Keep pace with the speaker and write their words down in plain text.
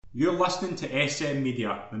You're listening to SM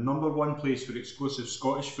Media, the number one place for exclusive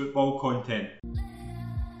Scottish football content.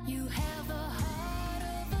 You have the heart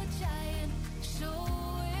of a giant, show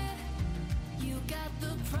it. You got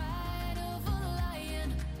the pride of a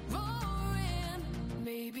lion, roaring.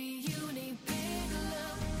 Maybe you need big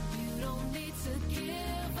love, you don't need to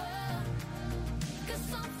give up. 'Cause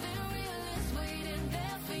something real is waiting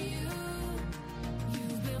there for you.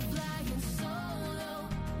 You've been flying solo,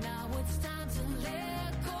 now it's time to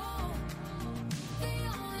let go. The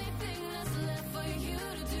only thing that's left for you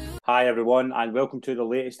to do. Hi everyone, and welcome to the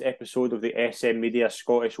latest episode of the SM Media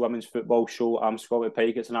Scottish Women's Football Show. I'm Scotty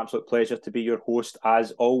Pike. It's an absolute pleasure to be your host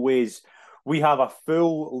as always. We have a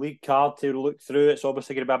full league card to look through. It's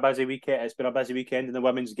obviously going to be a busy weekend. It's been a busy weekend in the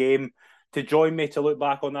women's game. To join me to look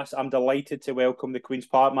back on this, I'm delighted to welcome the Queen's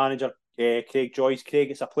Park manager, Craig Joyce.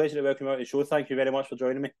 Craig, it's a pleasure to welcome you on the show. Thank you very much for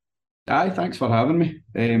joining me. Aye, thanks for having me.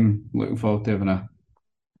 Looking forward to having a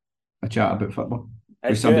chat about football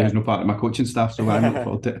with somebody who's not part of my coaching staff, so I'm looking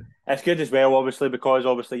forward to it. It's good as well, obviously, because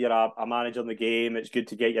obviously you're a manager in the game. It's good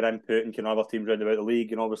to get your input and other teams around about the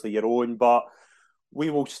league and obviously your own. But we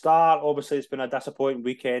will start. Obviously, it's been a disappointing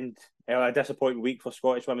weekend, a disappointing week for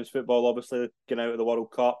Scottish women's football. Obviously, getting out of the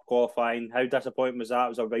World Cup qualifying. How disappointing was that? It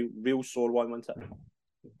was a real sore one, wasn't it?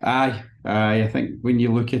 Aye. I think when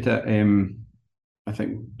you look at it, I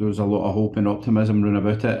think there was a lot of hope and optimism running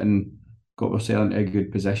about it, and got ourselves into a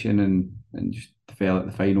good position, and just fell at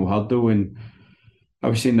the final hurdle. And I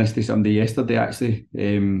was saying this to somebody yesterday, actually,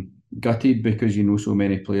 gutted because you know so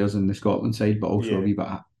many players in the Scotland side, but also a wee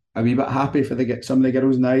bit happy for some of the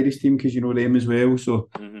girls in the Irish team because you know them as well. So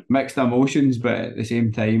mixed emotions, but at the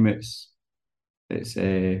same time, we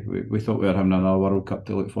thought we were having another World Cup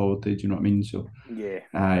to look forward to. Do you know what I mean? So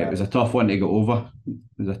it was a tough one to get over.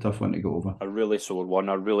 A really sore one,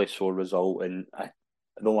 a really sore result, and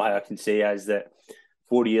the only thing I can say is that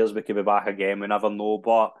 4 years we could be back again. We never know,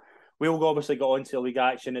 but we'll obviously get on to the league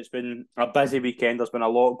action. It's been a busy weekend. There's been a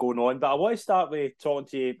lot going on, but I want to start with talking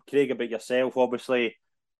to you, Craig, about yourself. Obviously,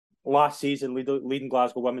 last season leading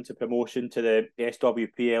Glasgow women to promotion to the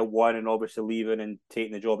SWPL 1, and obviously leaving and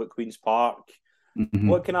taking the job at Queen's Park.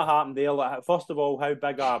 What kind of happened there? Like, first of all, how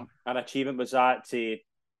big an achievement was that to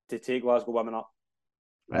take Glasgow women up?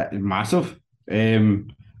 Massive.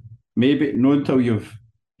 Maybe not until you've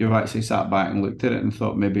actually sat back and looked at it and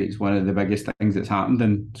thought maybe it's one of the biggest things that's happened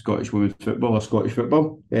in Scottish women's football or Scottish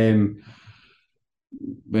football. We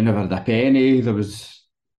never had a penny. It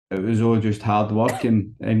was all just hard work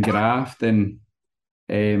and graft, and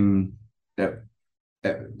it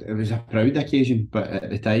was a proud occasion. But at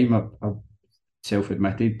the time, I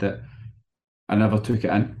self-admitted that I never took it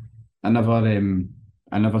in. I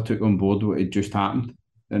never took on board what had just happened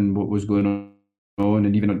and what was going on.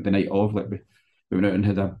 And even the night of, like we went out and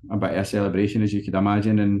had a bit of a celebration, as you could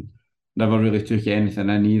imagine, and never really took anything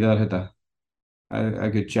in either. Had a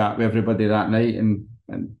good chat with everybody that night, and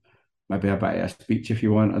maybe a bit of a speech if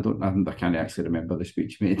you want. I can't actually remember the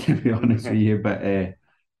speech, mate, to be honest with you, but I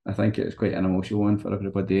think it was quite an emotional one for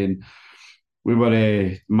everybody, and we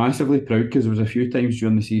were massively proud because there was a few times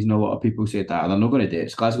during the season a lot of people said that they're not going to do it.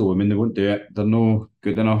 It's Glasgow women, they won't do it. They're not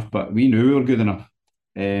good enough, but we knew we were good enough.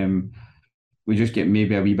 We just get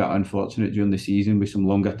maybe a wee bit unfortunate during the season with some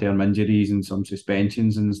longer term injuries and some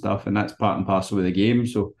suspensions and stuff, and that's part and parcel of the game.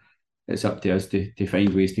 So it's up to us to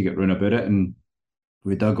find ways to get round about it, and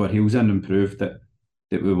we dug our heels in and proved that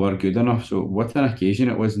we were good enough. So what an occasion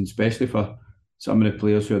it was, and especially for some of the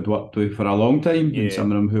players who had worked with for a long time, and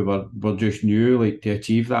some of them who were just new, like to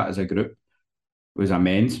achieve that as a group was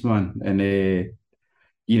immense, man. And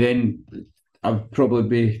I'd probably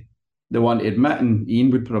be the one to admit, and Ian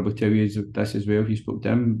would probably tell you this as well if you spoke to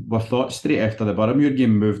him, our thoughts straight after the Boroughmuir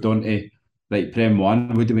game moved on to right, Prem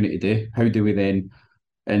 1, what do we need to do? How do we then?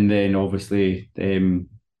 And then obviously it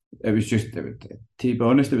was just, to be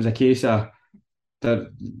honest, it was a case of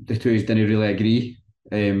the two didn't really agree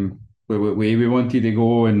with what way we wanted to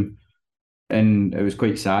go, and it was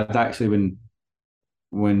quite sad actually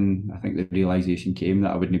when I think the realisation came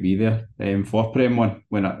that I wouldn't be there for Prem 1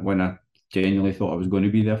 when I genuinely thought I was going to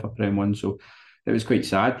be there for Prem 1, so it was quite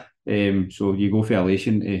sad. So you go from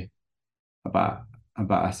elation to a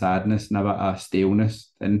bit of sadness and a bit of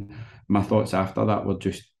staleness, and my thoughts after that were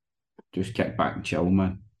just kick back and chill,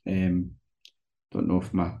 man. Don't know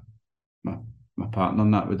if my partner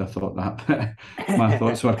on that would have thought that, but my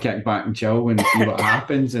thoughts were kick back and chill and see what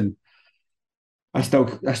happens. And I still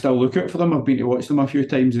look out for them. I've been to watch them a few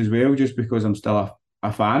times as well, just because I'm still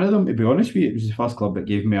a fan of them, to be honest with you. It was the first club that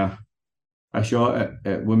gave me a shot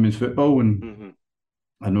at women's football, and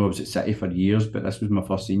I know I was at City for years, but this was my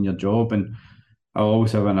first senior job, and I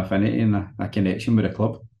always have an affinity and a connection with the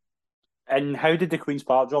club. And how did the Queen's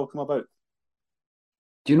Park job come about?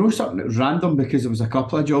 Do you know something? It was random because there was a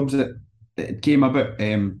couple of jobs that came about.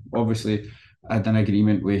 Obviously, I had an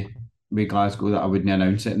agreement with Glasgow that I wouldn't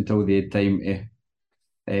announce it until they had time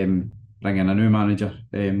to bring in a new manager.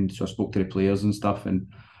 So I spoke to the players and stuff, and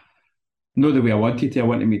not the way I wanted to. I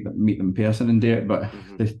wanted to meet them in person and do it, but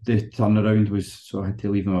the turnaround was, so I had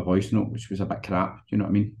to leave them a voice note, which was a bit crap. Do you know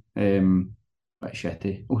what I mean? Bit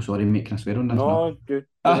shitty. Oh, sorry, mate. Can I swear on this? No, good.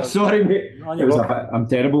 Sorry, mate. No, It was a bit, I'm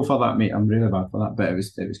terrible for that, mate. I'm really bad for that, but it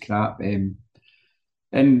was crap. And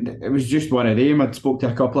it was just one of them. I'd spoke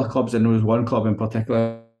to a couple of clubs, and there was one club in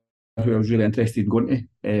particular who I was really interested in going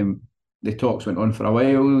to. The talks went on for a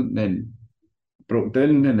while, then broke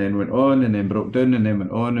down, and then went on, and then broke down, and then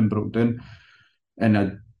went on and broke down. And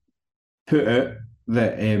I put out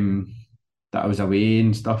that I was away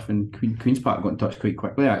and stuff, and Queen's Park got in touch quite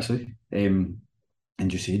quickly, actually, and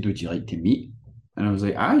just said, "Would you like to meet?" And I was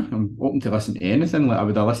like, "Aye, I'm open to listen to anything." Like, I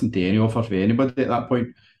would have listened to any offer for anybody at that point,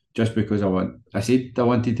 just because I said I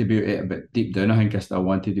wanted to be out it, but deep down I think I still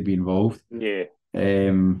wanted to be involved. Yeah.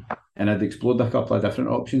 And I'd explored a couple of different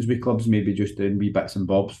options with clubs, maybe just doing wee bits and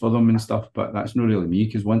bobs for them and stuff, but that's not really me,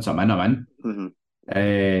 because once I'm in, I'm in.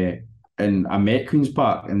 And I met Queen's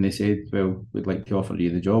Park, and they said, "Well, we'd like to offer you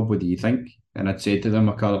the job. What do you think?" And I'd said to them,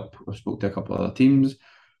 I spoke to a couple of other teams,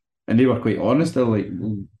 and they were quite honest. They're like,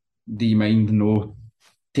 "Well, do you mind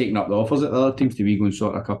taking up the offers at the other teams? Do we go and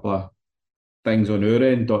sort a couple of things on our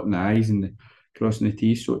end, dotting the I's and crossing the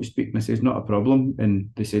T's, so to speak?" And I says, "Not a problem." And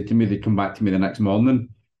they said to me, they'd come back to me the next morning.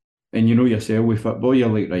 And you know yourself with football, you're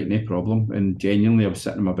like, "Right, no problem." And genuinely, I was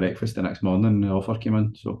sitting at my breakfast the next morning and the offer came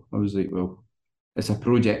in. So I was like, well, it's a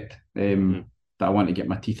project that I want to get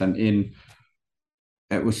my teeth into. And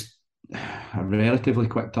it was a relatively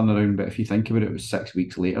quick turnaround, but if you think about it, it was 6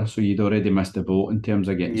 weeks later. So you'd already missed the boat in terms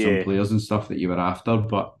of getting some players and stuff that you were after.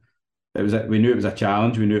 But we knew it was a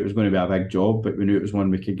challenge. We knew it was going to be a big job, but we knew it was one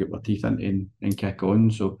we could get our teeth into and kick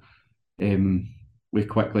on. So we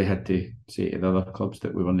quickly had to say to the other clubs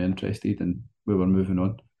that we weren't interested and we were moving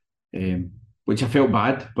on, which I felt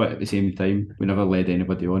bad, but at the same time, we never led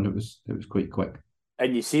anybody on. It was quite quick.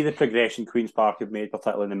 And you see the progression Queen's Park have made,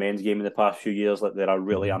 particularly in the men's game in the past few years. Like, they're a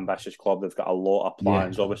really ambitious club. They've got a lot of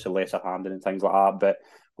plans, obviously lesser handing and things like that. But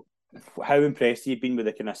how impressed have you been with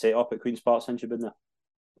the kind of setup at Queen's Park since you've been there?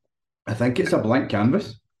 I think it's a blank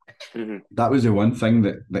canvas. That was the one thing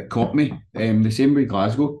that caught me. The same with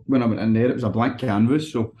Glasgow, when I went in there, it was a blank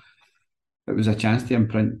canvas, so it was a chance to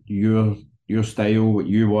imprint your style, what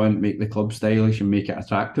you want, make the club stylish and make it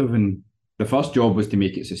attractive. And the first job was to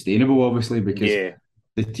make it sustainable, obviously, because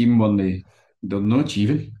the team they're not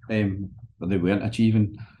achieving, or they weren't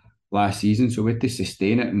achieving last season, so we had to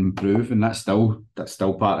sustain it and improve, and that's still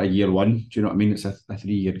part of year one. Do you know what I mean? It's a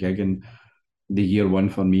 3-year gig, and the year one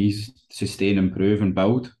for me is sustain, improve, and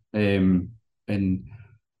build. And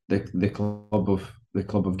the club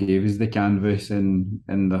have gave us the canvas, and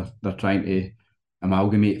they're trying to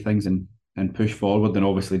amalgamate things and push forward. And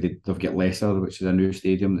obviously they've got Leicester, which is a new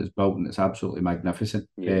stadium that's built, and it's absolutely magnificent.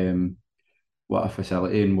 What a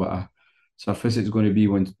facility and what a surface it's going to be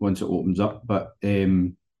once it opens up. But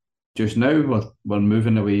just now we're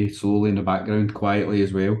moving away slowly in the background, quietly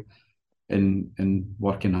as well, and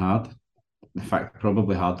working hard. In fact,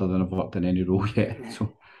 probably harder than I've worked in any role yet.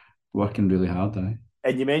 So working really hard, aye.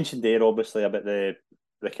 And you mentioned there, obviously, about the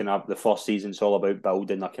kind of the first season's all about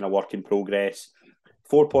building a kind of work in progress.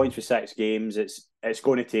 4 points for 6 games. It's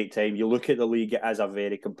going to take time. You look at the league, it is a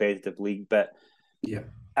very competitive league. But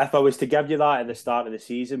if I was to give you that at the start of the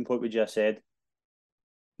season, what would you have said?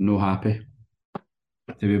 No happy.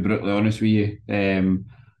 To be brutally honest with you,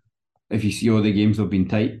 if you see all the games have been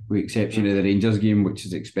tight, with the exception of the Rangers game, which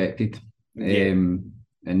is expected. And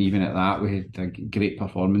even at that, we had a great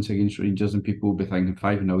performance against Rangers, and people will be thinking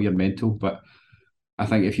 5-0, you're mental. But I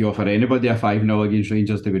think if you offer anybody a 5-0 against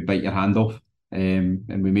Rangers, they would bite your hand off. And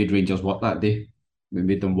we made Rangers work that day. We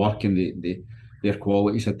made them work, and their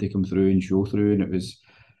qualities had to come through and show through. And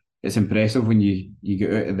it's impressive when you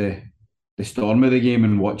get out of the storm of the game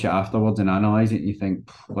and watch it afterwards and analyse it, and you think,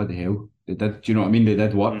 what the hell? They did, do you know what I mean? They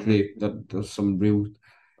did work. There's some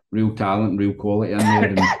real talent, real quality in there.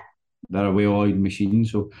 And they're a well-oiled machine.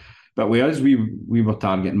 So, but with us, we were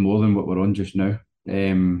targeting more than what we're on just now.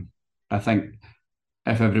 I think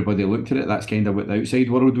if everybody looked at it, that's kind of what the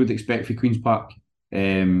outside world would expect for Queen's Park.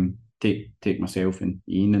 Take myself and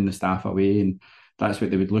Ian and the staff away, and that's what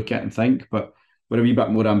they would look at and think. But we're a wee bit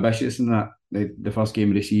more ambitious than that. The first game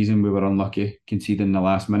of the season, we were unlucky, conceding the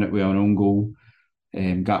last minute with our own goal.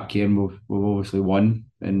 Gap Cairn, we've obviously won,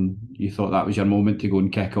 and you thought that was your moment to go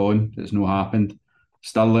and kick on. It's not happened.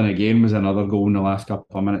 Stirling again was another goal in the last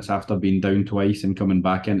couple of minutes after being down twice and coming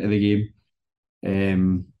back into the game.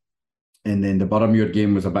 And then the Boroughmuir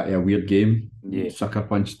game was a bit of a weird game. Yeah. Sucker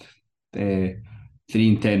punched 3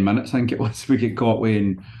 in 10 minutes, I think it was. We get caught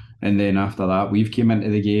with, and then after that, we've came into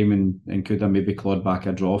the game and could have maybe clawed back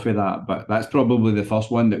a draw for that. But that's probably the first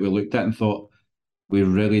one that we looked at and thought we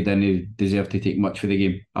really didn't deserve to take much for the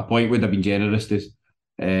game. A point would have been generous to us.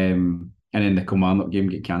 And then the Kilmarnock game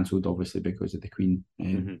get cancelled, obviously, because of the Queen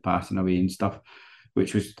passing away and stuff,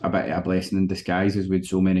 which was a bit of a blessing in disguise as we had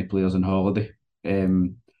so many players on holiday.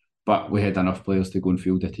 But we had enough players to go and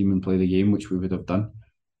field the team and play the game, which we would have done.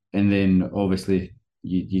 And then, obviously,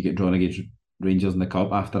 you get drawn against Rangers in the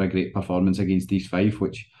Cup after a great performance against East Fife,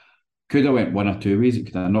 which could have went one or two ways. It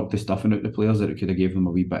could have knocked the stuffing out the players, or it could have gave them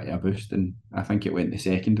a wee bit of a boost. And I think it went the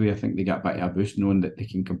second way. I think they got a bit of a boost knowing that they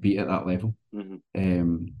can compete at that level.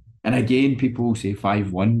 And again, people will say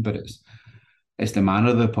 5-1, but it's the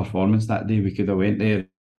manner of the performance that day. We could have went there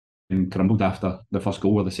and crumbled after the first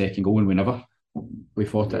goal or the second goal, and we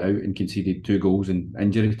fought it out and conceded 2 goals in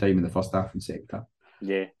injury time in the first half and second half.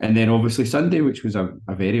 Yeah. And then obviously Sunday, which was a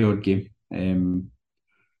very odd game.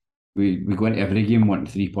 We go into every game wanting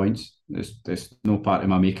 3 points. There's no part of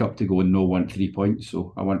my makeup to go and no want 3 points.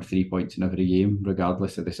 So I want 3 points in every game,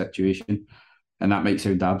 regardless of the situation. And that might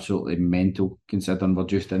sound absolutely mental, considering we're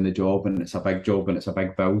just in the job and it's a big job and it's a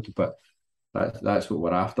big build. But that's what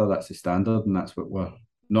we're after. That's the standard, and that's what we're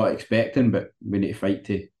not expecting. But we need to fight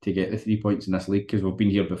to get the 3 points in this league, because we've been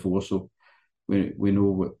here before, so we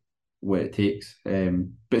know what it takes.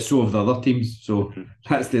 But so have the other teams. So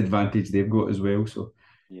that's the advantage they've got as well. So.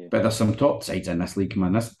 Yeah. But there's some top sides in this league,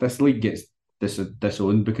 man. This league gets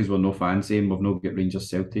disowned because we're no fancy and we've not got Rangers,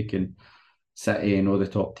 Celtic and City and all the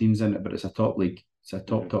top teams in it, but it's a top league. It's a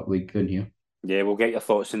top league down here. Yeah, we'll get your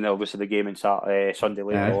thoughts on obviously the game on Sunday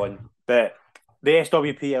later on. But the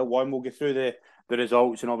SWPL 1, we'll go through the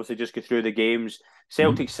results and obviously just go through the games.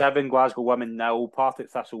 Celtic 7, Glasgow Women 0, Partick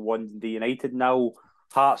Thistle 1, Dundee United 0,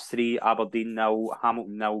 Hearts 3, Aberdeen 0,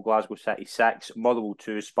 Hamilton 0, Glasgow City 6, Motherwell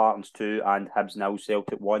 2, Spartans 2, and Hibs 0,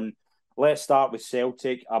 Celtic 1. Let's start with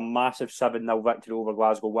Celtic, a massive 7-0 victory over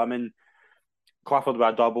Glasgow Women. Clifford with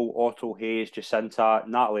a double, Otto, Hayes, Jacinta,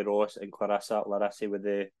 Natalie Ross, and Clarissa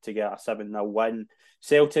Larissy to get a 7-0 win.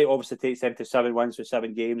 Celtic obviously takes them to 7 wins for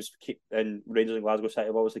 7 games, and Rangers and Glasgow City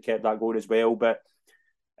have obviously kept that going as well. But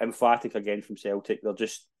emphatic again from Celtic. They're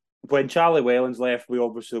just, when Charlie Wellens left,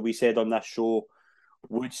 we said on this show,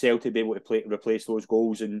 would Celtic be able to replace those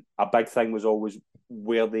goals? And a big thing was always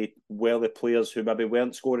where the players who maybe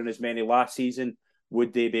weren't scoring as many last season,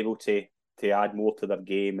 would they be able to add more to their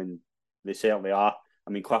game? And they certainly are. I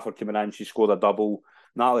mean, Clifford coming in, she scored a double.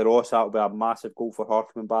 Natalie Ross, that'll be a massive goal for her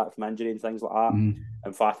coming back from injury and things like that.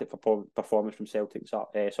 Emphatic for performance from Celtic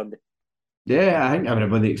Sunday. Yeah, I think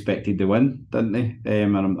everybody expected the win, didn't they?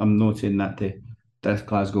 And I'm not saying that to this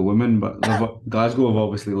Glasgow women, but Glasgow have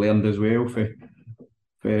obviously learned as well for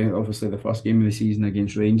obviously the first game of the season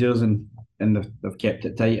against Rangers, and they've kept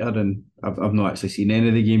it tighter. And I've not actually seen any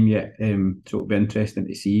of the game yet, so it'll be interesting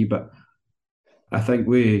to see. But I think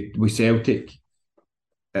with Celtic,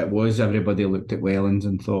 everybody looked at Wellens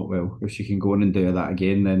and thought, well, if she can go on and do that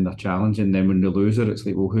again, then they're challenging. Then when they lose her, it's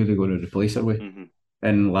like, well, who are they going to replace her with?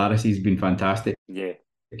 And Larissy's been fantastic. Yeah.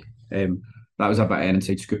 That was a bit of an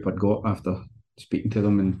inside scoop I'd got after speaking to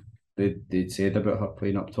them, and they'd said about her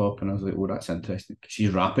playing up top, and I was like, oh, that's interesting. She's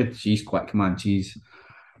rapid, she's quick, man, she's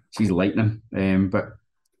lightning. But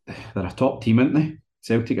they're a top team, aren't they?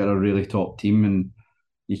 Celtic are a really top team, and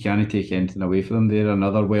you can't take anything away from them. They're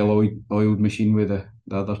another well-oiled machine with the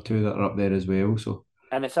other two that are up there as well. So,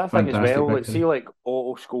 and it's that thing as well. Like, see, like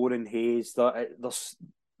Otto scoring, Hayes,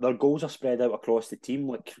 their goals are spread out across the team.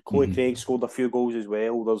 Like Chloe Craig scored a few goals as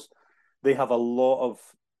well. They have a lot of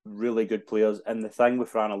really good players, and the thing with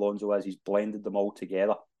Fran Alonso is he's blended them all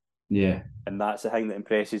together. Yeah, and that's the thing that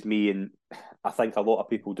impresses me. And I think a lot of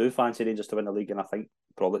people do fancy Rangers to win the league, and I think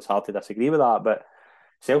probably it's hard to disagree with that. But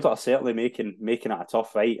Celtic are certainly making it a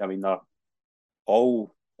tough fight. I mean, they're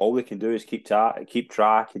all they can do is keep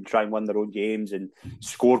track and try and win their own games and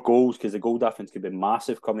score goals, because the goal difference could be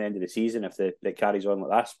massive come the end of the season if it carries on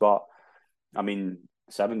like this. But I mean,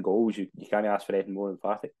 7 goals, you can't ask for anything more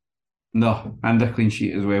emphatic. No, and a clean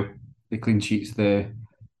sheet as well. The clean sheet's the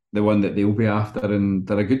one that they'll be after, and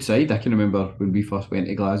they're a good side. I can remember when we first went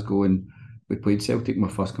to Glasgow and we played Celtic in my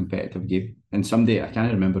first competitive game, and someday, I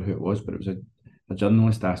can't remember who it was, but it was a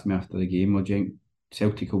journalist asked me after the game, "Oh, do you think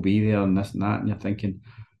Celtic will be there and this and that?" And you're thinking,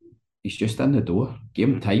 he's just in the door. Give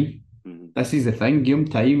him time. This is the thing. Give him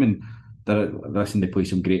time, and they play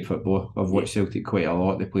some great football. I've watched Celtic quite a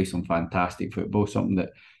lot. They play some fantastic football, something that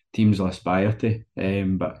teams will aspire to.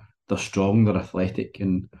 But they're strong, they're athletic,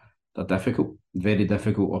 and they're difficult. Very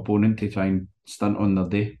difficult opponent to try and stunt on their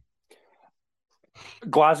day.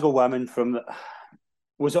 Glasgow women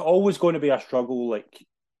was it always going to be a struggle, like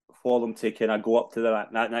for them to kind of go up to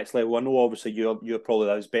that next level? I know obviously you're probably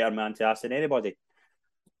the better man to ask than anybody.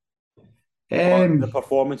 But the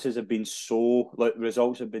performances have been so, like,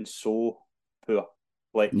 results have been so poor.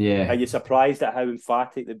 Like, Yeah. are you surprised at how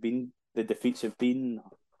emphatic the defeats have been?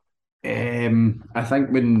 I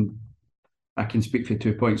think when I can speak for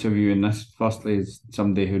 2 points of view in this, firstly, as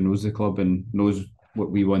somebody who knows the club and knows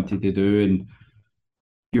what we wanted to do, and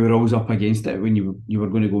you were always up against it when you were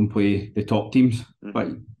going to go and play the top teams, but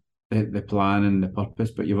the plan and the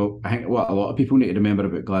purpose. But I think what a lot of people need to remember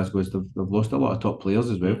about Glasgow is they've lost a lot of top players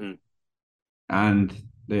as well. And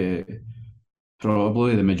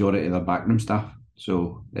probably the majority of their backroom staff.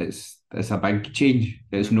 So it's a big change.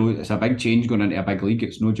 It's a big change going into a big league.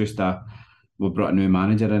 It's not just we've brought a new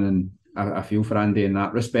manager in, and I feel for Andy in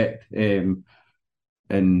that respect. And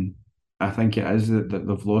I think it is that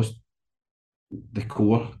they've lost the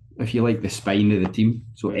core, if you like, the spine of the team.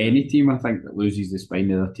 So any team, I think, that loses the spine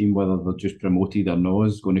of their team, whether they're just promoted or not,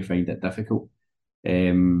 is going to find it difficult.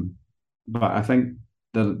 But I think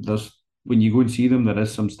there's when you go and see them, there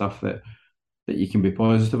is some stuff that you can be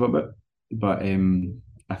positive about. But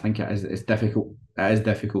I think it's difficult. It is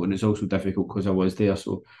difficult, and it's also difficult because I was there,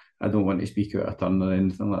 so I don't want to speak out of turn or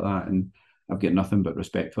anything like that. And I've got nothing but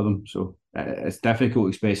respect for them. So it's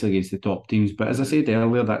difficult, especially against the top teams. But as I said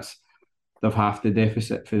earlier, they've halved the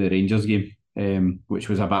deficit for the Rangers game, which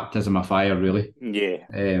was a baptism of fire, really. Yeah.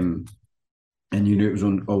 And you knew it was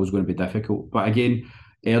always going to be difficult. But again,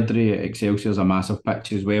 Airdrie at Excelsior's a massive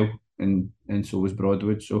pitch as well, and so was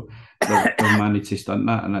Broadwood. So they've managed to stunt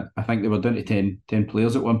that. And I think they were down to 10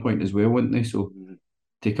 players at one point as well, weren't they? So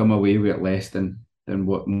to come away with it less than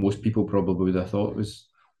what most people probably would have thought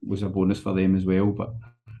was a bonus for them as well. But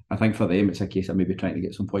I think for them, it's a case of maybe trying to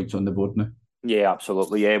get some points on the board now. Yeah,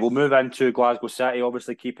 absolutely. Yeah, we'll move into Glasgow City,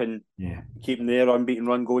 obviously keeping their unbeaten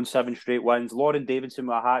run going, 7 straight wins. Lauren Davidson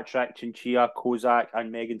with a hat-trick, Chinchilla, Kozak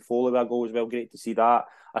and Megan Foley with a goal as well. Great to see that.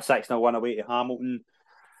 A 6-0 win away to Hamilton.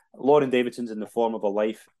 Lauren Davidson's in the form of her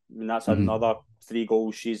life. I mean, that's another 3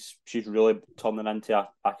 goals. She's really turning into a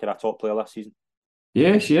kind of top player this season.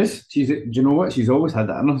 Yeah, she is. Do you know what? She's always had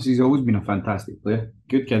that in her. She's always been a fantastic player.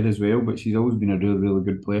 Good kid as well, but she's always been a really, really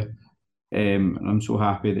good player. And I'm so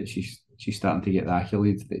happy that she's starting to get the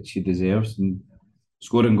accolades that she deserves and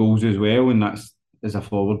scoring goals as well. And that's, as a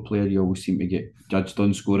forward player, you always seem to get judged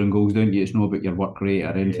on scoring goals, don't you? It's not about your work rate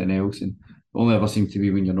or anything else. And only ever seems to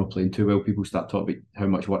be when you're not playing too well, people start talking about how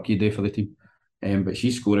much work you do for the team. But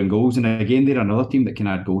she's scoring goals. And again, they're another team that can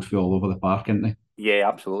add goals for all over the park, aren't they? Yeah,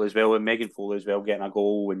 absolutely as well. And Megan Foley as well getting a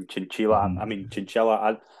goal, and Chinchilla. I mean,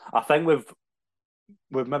 Chinchilla. I think we've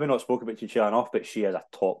maybe not spoken about Chinchilla enough, but she is a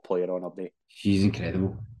top player on her day. She's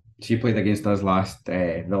incredible. She played against us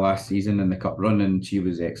the last season in the cup run, and she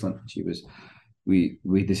was excellent. We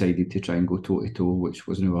decided to try and go toe to toe, which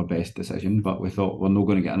wasn't our best decision, but we thought we're not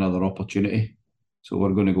going to get another opportunity, so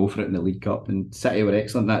we're going to go for it in the League Cup. And City were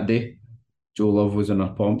excellent that day. Joe Love was in her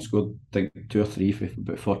pomp, scored I think 2 or 3 for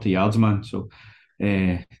about 40 yards, man. So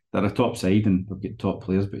they're a top side and they've got top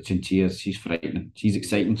players. But Chinchilla, she's frightening. She's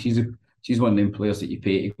exciting. She's one of them players that you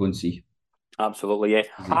pay to go and see. Absolutely, yeah.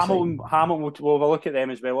 Hamilton, we'll have a look at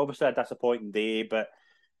them as well. Obviously a disappointing day, but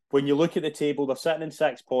when you look at the table, they're sitting in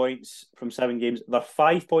 6 points from 7 games. They're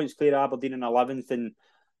 5 points clear of Aberdeen in 11th, and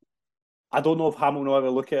I don't know if Hamilton will ever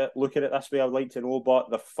look at it this way. I'd like to know,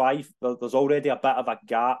 but there's already a bit of a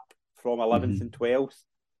gap from 11th and 12th.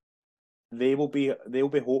 They'll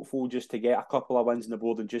be hopeful just to get a couple of wins on the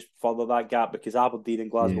board and just further that gap, because Aberdeen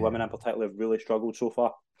and Glasgow women in particular have really struggled so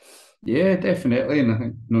far. Yeah, definitely, and I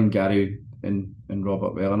think knowing Gary and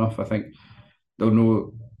Robert well enough, I think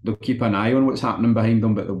they'll keep an eye on what's happening behind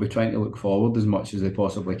them, but they'll be trying to look forward as much as they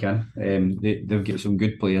possibly can. They've got some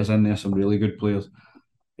good players in there, some really good players,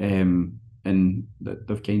 and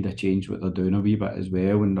they've kind of changed what they're doing a wee bit as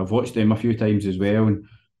well. And I've watched them a few times as well, and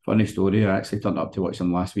funny story, I actually turned up to watch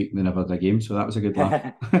them last week and they never had a game, so that was a good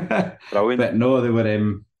laugh. Brilliant. But no, they were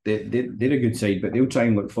they're a good side, but they'll try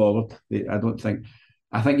and look forward.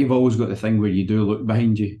 I think you've always got the thing where you do look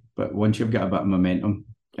behind you, but once you've got a bit of momentum,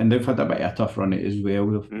 and they've had a bit of a tough run at it as well.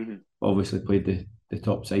 They've obviously played the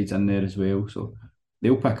top sides in there as well, so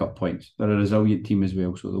they'll pick up points. They're a resilient team as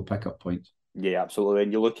well, so they'll pick up points. Yeah, absolutely.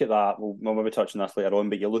 And you look at that, we'll maybe touch on this later on,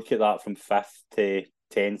 but you look at that from 5th to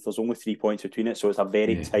 10th, there's only 3 points between it, so it's a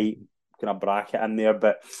very tight kind of bracket in there.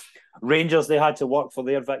 But Rangers, they had to work for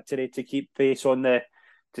their victory to keep pace on the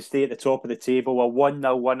to stay at the top of the table. A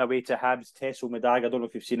 1-0 win away to Hibs. Tessel Madag, I don't know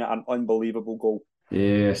if you've seen it, an unbelievable goal.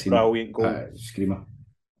 Yeah, I seen Brilliant goal. Screamer.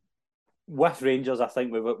 With Rangers, I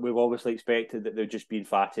think we've obviously expected that they've just been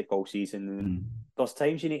emphatic all season. And there's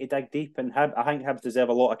times you need to dig deep, and I think Hibs deserve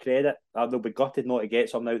a lot of credit. They'll be gutted not to get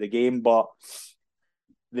something out of the game, but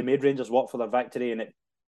they made Rangers work for their victory. And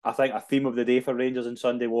I think a theme of the day for Rangers on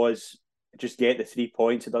Sunday was just get the 3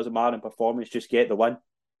 points. It doesn't matter in performance, just get the win.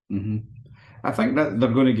 Mm-hmm. I think that they're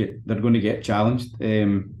going to get challenged.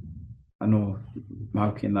 I know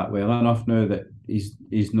Malkin that well enough now that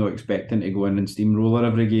he's not expecting to go in and steamroller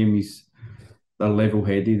every game. They're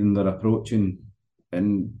level-headed in their approach, and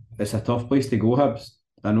it's a tough place to go, Hibs.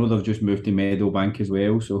 I know they've just moved to Meadowbank as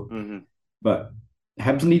well, so but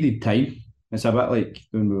Hibs needed time. It's a bit like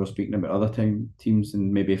when we were speaking about other teams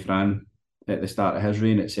and maybe Fran at the start of his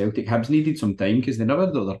reign at Celtic. Hibs needed some time because they never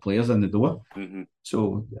got their players in the door.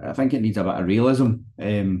 So I think it needs a bit of realism.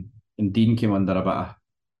 And Dean came under a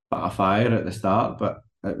bit of fire at the start, but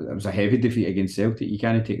it was a heavy defeat against Celtic. You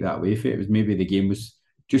can't take that away from it. It was maybe the game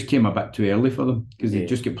just came a bit too early for them because they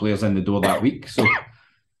just get players in the door that week. So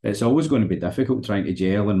it's always going to be difficult trying to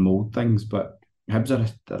gel and mould things. But Hibs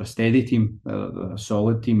are a steady team. They're a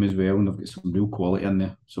solid team as well, and they've got some real quality in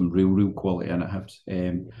there. Some real quality in it,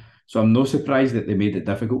 Hibs. So I'm no surprised that they made it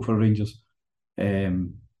difficult for Rangers.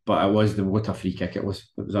 But it was what a free kick it was.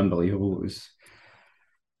 It was unbelievable. It was.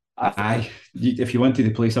 If you wanted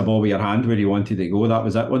to place a ball with your hand where you wanted to go, that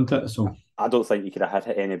was it, wasn't it? So I don't think you could have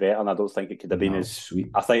hit it any better, and I don't think it could have been as sweet.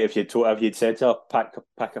 I think if you'd said to her,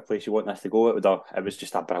 pick a place you want this to go, it was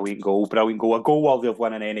just a brilliant goal, a goal worthy of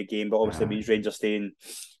winning any game. But obviously, it means Rangers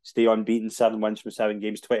stay unbeaten, 7 wins from 7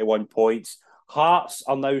 games, 21 points. Hearts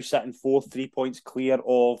are now sitting 4th, 3 points clear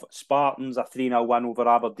of Spartans, a 3-0 win over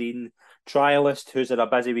Aberdeen. Trialist, who's had a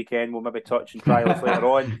busy weekend, we'll maybe touch on Trialist later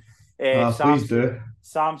on. Please do.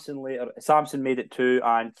 Samson made it 2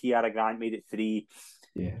 and Kiara Grant made it 3.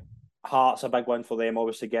 Yeah. Hearts, a big win for them,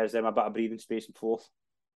 obviously gives them a bit of breathing space in 4th.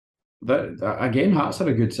 Again, Hearts are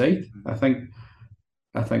a good side. I think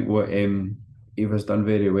what Eva's done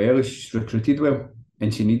very well is she's recruited well,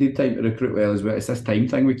 and she needed time to recruit well as well. It's this time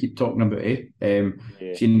thing we keep talking about,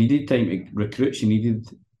 She needed time to recruit. She needed,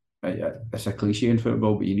 it's a cliche in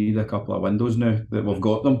football, but you need a couple of windows now that we've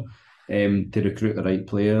got them to recruit the right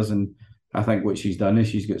players. And I think what she's done is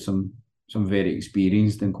she's got some very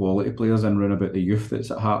experienced and quality players in round about the youth that's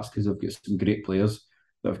at Hearts, because they've got some great players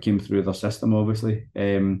that have came through their system, obviously.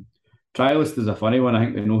 Trialist is a funny one. I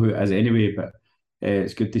think we know who it is anyway, but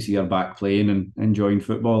it's good to see her back playing and enjoying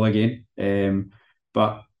football again.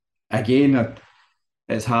 But again,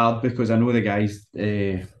 it's hard because I know the guys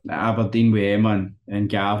at Aberdeen with Emma and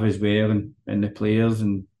Gav as well, and the players,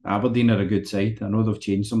 and Aberdeen are a good side. I know they've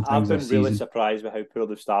changed some things this season. I've been really surprised with how poor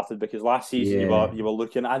they've started, because last season you were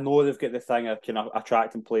looking. I know they've got the thing of kind of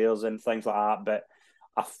attracting players and things like that, but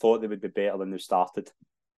I thought they would be better than they've started.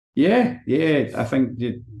 Yeah. I think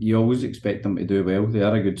you always expect them to do well. They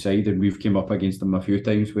are a good side, and we've came up against them a few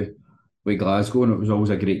times with Glasgow, and it was always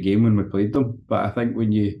a great game when we played them. But I think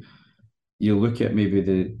when you look at maybe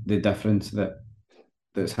the difference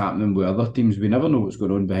that's happening with other teams, we never know what's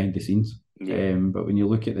going on behind the scenes. But when you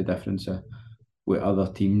look at the difference with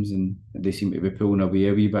other teams, and they seem to be pulling away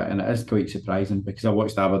a wee bit, and it is quite surprising, because I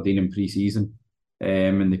watched Aberdeen in pre-season,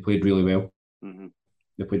 and they played really well.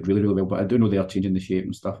 They played really, really well, but I do know they are changing the shape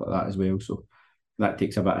and stuff like that as well, so that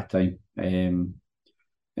takes a bit of time, and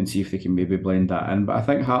see if they can maybe blend that in. But I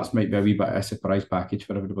think Hearts might be a wee bit of a surprise package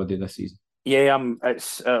for everybody this season. Yeah,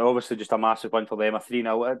 it's obviously just a massive win for them, a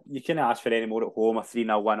 3-0. You can't ask for any more at home, a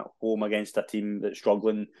 3-0 win at home against a team that's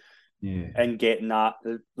struggling. And getting that,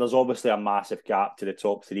 there's obviously a massive gap to the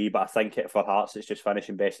top 3, but I think for Hearts it's just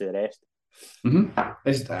finishing best of the rest.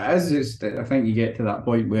 I think you get to that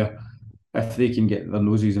point where if they can get their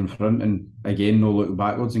noses in front and again no look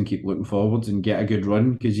backwards and keep looking forwards and get a good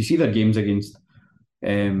run, because you see their games against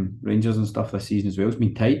Rangers and stuff this season as well, it's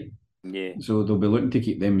been tight. So they'll be looking to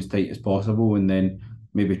keep them as tight as possible, and then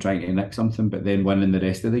maybe trying to nick something, but then winning the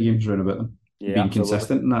rest of the games round about them. Being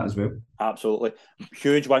consistent in that as well. Absolutely.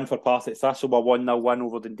 Huge win for Partick Thistle, a 1-0 win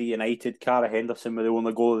over Dundee United. Cara Henderson with the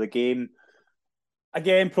only goal of the game.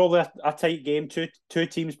 Again, probably a tight game. Two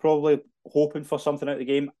teams probably hoping for something out of the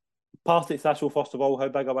game. Partick Thistle, first of all, how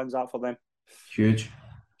big a win's that for them? Huge.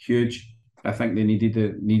 I think they needed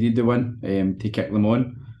the win to kick them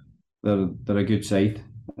on. They're a good side.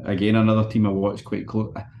 Again, another team I watched quite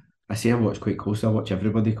close. I say I watch quite closely. I watch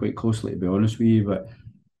everybody quite closely, to be honest with you, but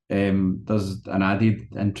there's an added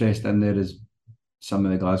interest in there as some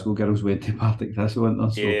of the Glasgow girls went to Partick Thistle,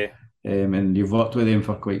 weren't there? So, and you've worked with them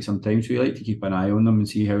for quite some time, so you like to keep an eye on them and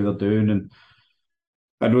see how they're doing. And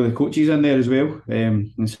I know the coaches in there as well,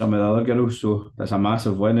 and some of the other girls, so that's a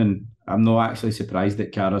massive win. And I'm not actually surprised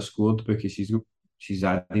that Cara scored because she's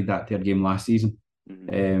added that to her game last season.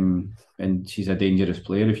 And she's a dangerous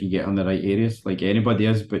player if you get on the right areas, like anybody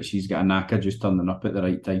is. But she's got a knacker just turning up at the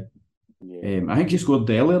right time. Yeah. I think she scored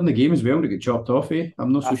earlier in the game as well and it got chopped off.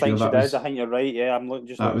 I'm not so I sure think she that did. was. I think you're right. Yeah, I'm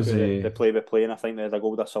looking That was through the play-by-play, and I think the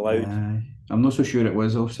goal disallowed. I'm not so sure it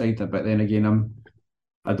was offside, but then again,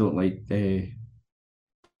 I don't like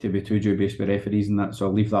to be too dubious with referees and that, so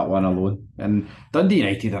I'll leave that one alone. And Dundee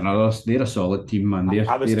United are they're a solid team, man.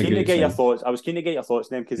 I was they're keen a to good get your side. thoughts. I was keen to get your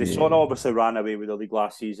thoughts on them because they sort of obviously ran away with the league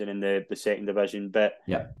last season in the second division. But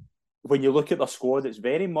when you look at their squad, it's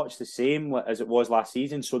very much the same as it was last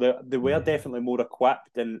season. So they were definitely more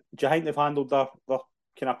equipped. And do you think they've handled their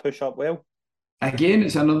kind of push up well? Again,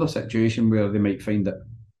 it's another situation where they might find it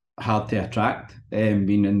hard to attract,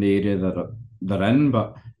 being in the area that they're in.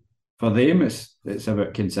 But for them, it's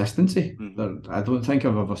about consistency. I don't think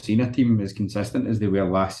I've ever seen a team as consistent as they were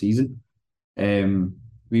last season.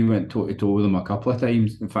 We went toe to toe with them a couple of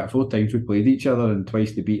times. In fact, 4 times we played each other, and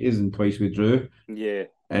twice they beat us, and twice we drew. Yeah.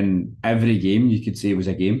 And every game you could say was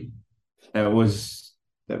a game. It was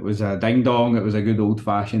a ding dong. It was a good old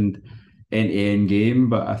fashioned end-to-end game.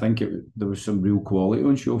 But I think there was some real quality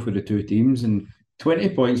on show for the two teams. And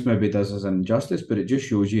 20 points maybe does us injustice, but it just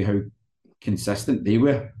shows you how consistent they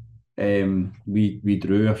were. We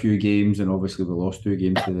drew a few games, and obviously we lost 2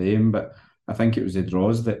 games to them. But I think it was the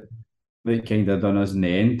draws that kind of done us in the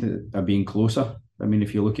end of being closer. I mean,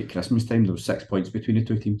 if you look at Christmas time, there was 6 points between the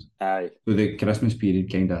two teams. Aye. So the Christmas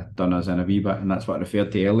period kind of done us in a wee bit, and that's what I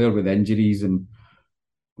referred to earlier with injuries. And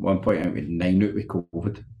at one point, I went 9 out with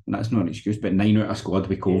COVID, and that's not an excuse, but 9 out of squad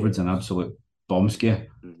with COVID's an absolute bomb scare,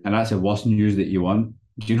 and that's the worst news that you want.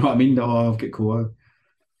 Do you know what I mean? Oh, I've got COVID.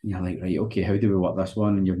 And you're like, right, okay, how do we work this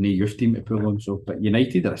one? And you've no youth team to pull on. So, but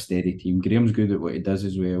United are a steady team. Graham's good at what he does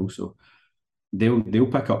as well, so they'll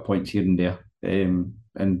pick up points here and there.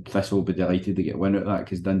 And Thistle will be delighted to get a win out of that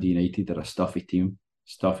because Dundee United are a stuffy team,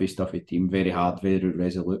 stuffy team, very hard, very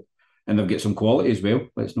resolute, and they've got some quality as well.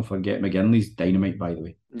 Let's not forget McGinley's dynamite, by the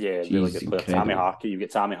way. Yeah, really good player. Tammy Harkin, you've got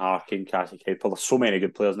Tammy Harkin, Cassie Cowper. There's so many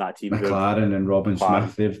good players in that team. McLaren and Robin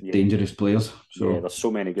Smith, they're dangerous players. So there's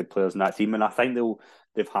so many good players in that team, and I think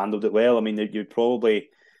they've handled it well. I mean, you'd probably,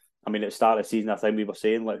 at the start of the season, I think we were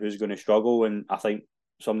saying like who's going to struggle, and I think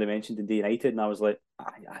somebody mentioned Dundee United, and I was like,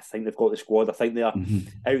 I think they've got the squad. I think they are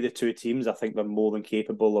out of the two teams. I think they're more than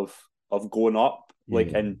capable of going up,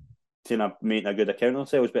 and making a good account of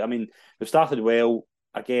themselves. But they've started well.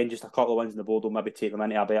 Again, just a couple of wins in the board will maybe take them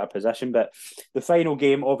into a better position. But the final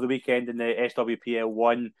game of the weekend in the SWPL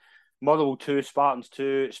 1, Motherwell 2, Spartans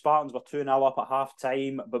 2. Spartans were 2-0 up at half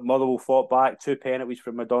time, but Motherwell fought back. 2 penalties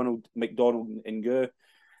from McDonald and Gu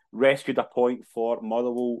rescued a point for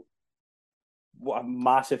Motherwell. What a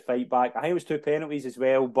massive fight back. I think it was 2 penalties as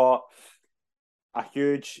well, but a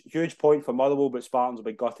huge point for Motherwell, but Spartans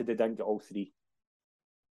will be gutted they didn't get all 3.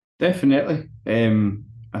 Definitely.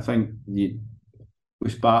 I think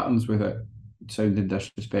with Spartans, with it sounding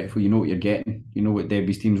disrespectful, you know what you're getting. You know what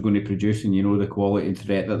Debbie's team's going to produce, and you know the quality and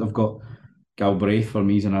threat that they've got. Galbraith, for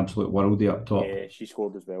me, is an absolute worldie up top. Yeah, she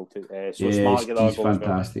scored as well too. Smart, she's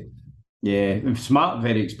fantastic. Well. Yeah, Smart,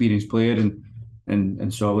 very experienced player,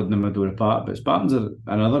 and solid in the middle of the park. But Spartans are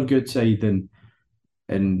another good side,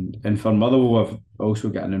 and for Motherwell, I've also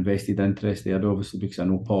got an invested interest there, obviously, because I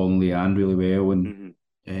know Paul and Leanne really well, and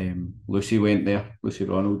Lucy went there, Lucy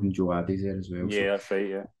Ronald and Joe Addy's there as well. Yeah, so. That's right,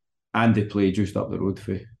 yeah. And they play just up the road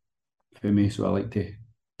for me, so I like to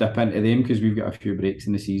dip into them because we've got a few breaks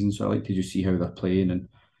in the season, so I like to just see how they're playing and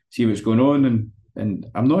see what's going on, and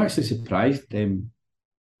I'm not actually surprised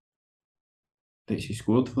that she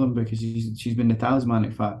scored for them because she's been the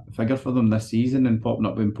talismanic figure for them this season and popping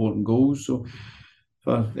up important goals. So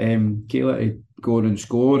for Kayla to go and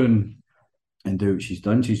score and do what she's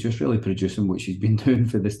done, she's just really producing what she's been doing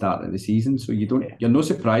for the start of the season. So you're no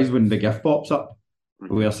surprised when the gift pops up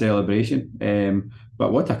with a celebration.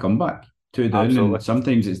 But what a comeback, 2 down. Absolutely. And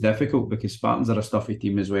sometimes it's difficult because Spartans are a stuffy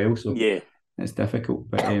team as well. So it's difficult.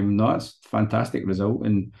 But no, it's a fantastic result.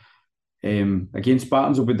 And again,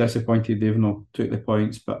 Spartans will be disappointed they've not took the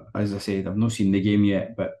points, but as I said, I've not seen the game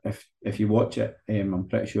yet. But if you watch it, I'm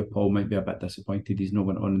pretty sure Paul might be a bit disappointed he's not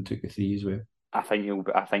went on and took the 3 as well. I think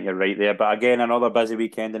you're right there. But again, another busy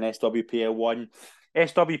weekend in SWPL 1.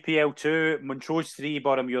 SWPL 2, Montrose 3,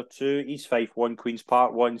 Boroughmuir 2, East Fife 1, Queen's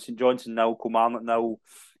Park 1, St Johnstone 0, Kilmarnock 0,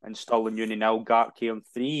 and Stirling Union 0, Gartcairn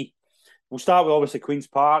 3. We'll start with obviously Queen's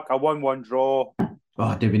Park, a 1-1 draw.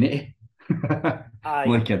 Oh, do we need to?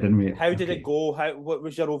 I'm kidding, mate. How did it go? What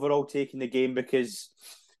was your overall take in the game? Because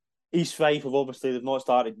East Fife have obviously they've not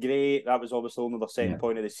started great. That was obviously only their second Yeah.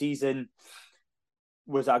 point of the season.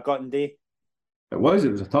 Was it a gutting day? It was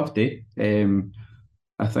a tough day.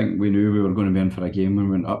 I think we knew we were going to be in for a game when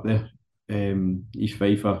we went up there. East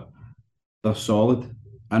Fife they're solid.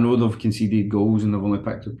 I know they've conceded goals and they've only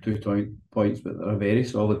picked up 2 points, but they're a very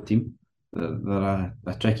solid team. They're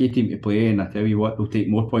a tricky team to play, and I tell you what, they'll take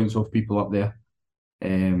more points off people up there,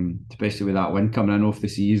 especially with that wind coming in off the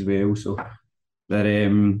sea as well. So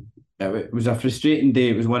it was a frustrating day.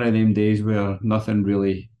 It was one of them days where nothing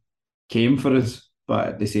really came for us, but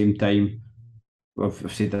at the same time,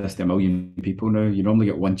 I've said this to a million people now. You normally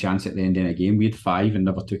get one chance at the end of a game. We had 5 and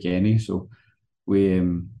never took any, so we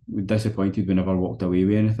were disappointed we never walked away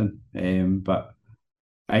with anything. But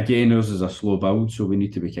again, ours is a slow build, so we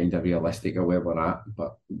need to be kind of realistic of where we're at.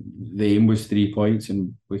 But the aim was 3 points,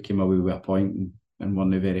 and we came away with a point, and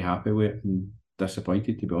weren't very happy with it, and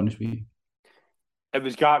disappointed, to be honest with you. It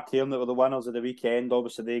was Gartcairn that were the winners of the weekend.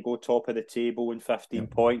 Obviously, they go top of the table with 15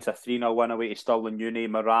 points. A 3-0 win away to Stirling Uni.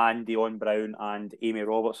 Moran, Dion Brown and Amy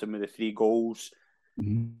Robertson with the 3 goals.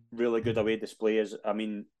 Mm-hmm. Really good away displays. I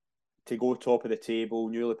mean, to go top of the table,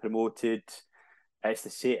 newly promoted,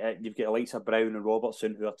 it's you've got the likes of Brown and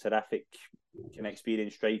Robertson, who are terrific,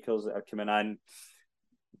 experienced strikers that are coming in.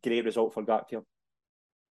 Great result for Gartcairn.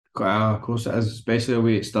 Of course it is, especially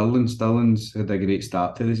away at Stirling. Stirling's had a great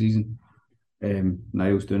start to the season.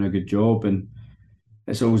 Niall's doing a good job, and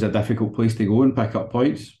it's always a difficult place to go and pick up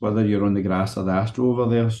points, whether you're on the grass or the Astro over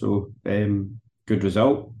there. So good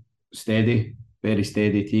result, steady, very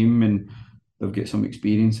steady team, and they've got some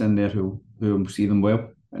experience in there who will see them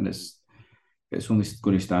well, and it's only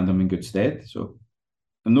going to stand them in good stead. So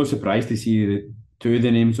I'm not surprised to see 2 of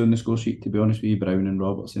the names on the score sheet, to be honest with you, Brown and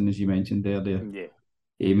Robertson, as you mentioned there. Yeah.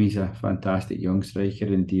 Amy's a fantastic young striker,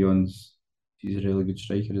 and she's a really good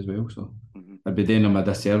striker as well. So I'd be doing them a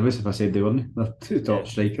disservice if I said they weren't. They're 2 top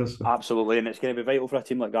strikers. So. Absolutely, and it's going to be vital for a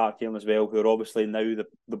team like Gartcairn as well, who are obviously now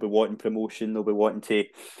they'll be wanting promotion. They'll be wanting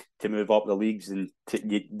to move up the leagues, and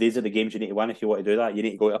these are the games you need to win if you want to do that. You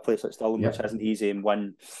need to go to a place like Stirling, which isn't easy, and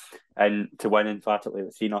win. And to win emphatically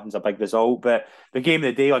 3-0 is a big result. But the game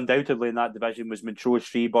of the day, undoubtedly, in that division was Montrose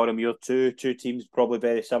 3, Boroughmuir 2. 2 teams probably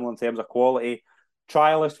very similar in terms of quality.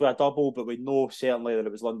 Trialist with a double, but we know certainly that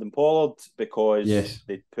it was London Pollard because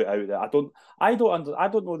they put out there. I don't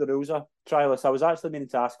know the rules of Trialist. I was actually meaning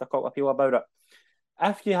to ask a couple of people about it.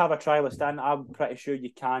 If you have a Trialist in, I'm pretty sure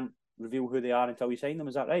you can't reveal who they are until you sign them.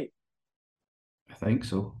 Is that right? I think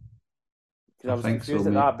so. Because I was confused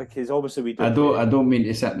at that, because obviously we don't. I don't mean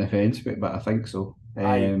to sit in the fence, but I think so.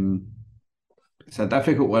 It's a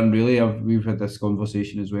difficult one, really. We've had this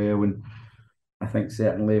conversation as well, and I think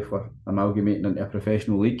certainly if we're amalgamating into a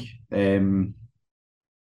professional league, that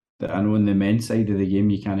I know on the men's side of the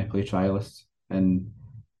game you can't play trialists, and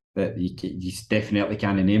that you definitely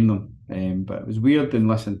can't name them. But it was weird, and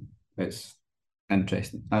listen, it's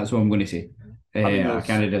interesting. That's what I'm going to say. I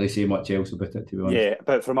can't really say much else about it, to be honest. Yeah,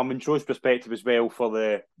 but from a Montrose perspective as well, for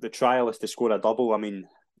the trialist to score a double, I mean,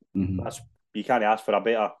 you can't ask for a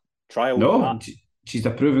better trial. No, she's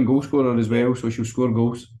a proven goal scorer as well, so she'll score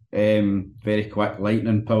goals. Very quick,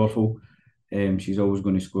 lightning, powerful. She's always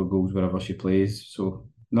going to score goals wherever she plays. So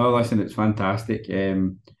no, listen, it's fantastic.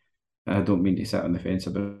 I don't mean to sit on the fence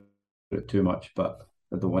about it too much, but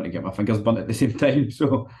I don't want to get my fingers burnt at the same time.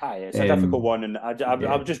 So it's a difficult one, and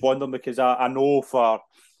I'm just wondering because I know for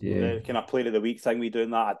the kind of player of the week thing we doing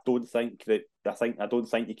that, I don't think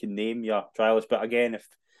you can name your trialist. But again, if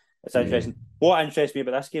it's interesting, what interests me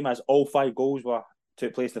about this game is all 5 goals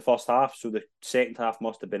took place in the first half, so the second half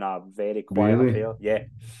must have been a very quiet affair. Yeah.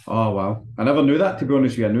 Oh wow! I never knew that, to be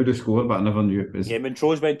honest with you. I knew the score, but I never knew it was. Yeah,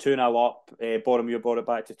 Montrose went 2-0 up. Boroughmuir brought it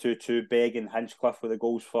back to 2-2. Begg and Hinchcliffe were the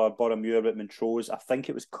goals for Boroughmuir, but Montrose, I think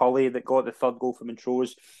it was Cully that got the 3rd goal for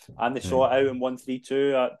Montrose, and they saw it out and won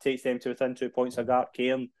 3-2. Takes them to within 2 points of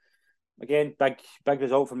Gartcairn. Again, big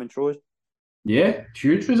result for Montrose. Yeah,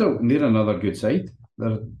 huge result, and they're another good side.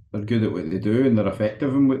 They're good at what they do, and they're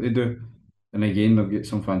effective in what they do. And again, they've got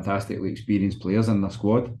some fantastically experienced players in their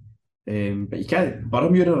squad. But you can't.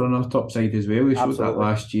 Boroughmuir are on our top side as well. They showed that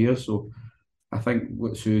last year. So I think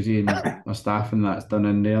what Susie and her staff and that's done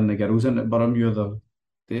in there, and the girls in at Boroughmuir,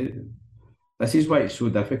 this is why it's so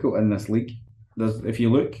difficult in this league. If you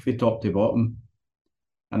look from top to bottom,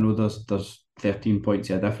 I know there's 13 points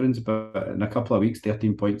of difference, but in a couple of weeks,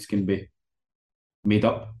 13 points can be made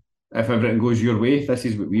up. If everything goes your way, this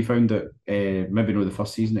is what we found out. Maybe not the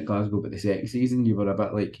first season at Glasgow, but the second season, you were a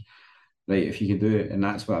bit like, right, if you can do it. And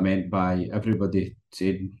that's what I meant by everybody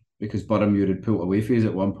saying, because Boroughmuir had pulled away from us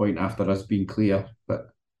at one point after us being clear,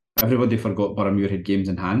 but everybody forgot Boroughmuir had games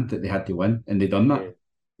in hand that they had to win, and they done that.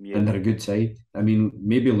 and they're a good side. I mean,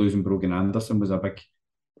 maybe losing Brogan Anderson was a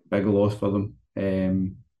big loss for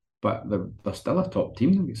them. But they're still a top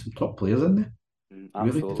team. They've got some top players in there.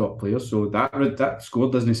 Really top players. So that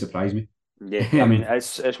score doesn't surprise me. Yeah, I mean,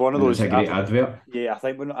 it's one of those. It's a great advert. Yeah, I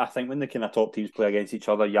think when the kind of top teams play against each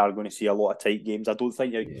other, you are going to see a lot of tight games. I don't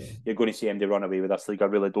think you're going to see MD run away with this league. I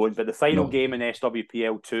really don't. But the final game in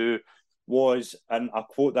SWPL 2 was, and I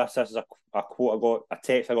quote this is a quote I got, a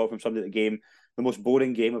text I got from somebody at the game, the most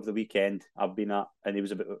boring game of the weekend I've been at, and it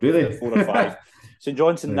was about 4 or 5. St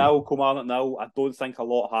Johnstone nil, Kilmarnock nil. I don't think a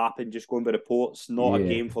lot happened, just going by reports. Not a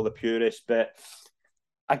game for the purists, but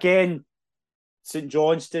again, St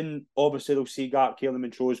Johnstone, obviously they'll see Gartcairn and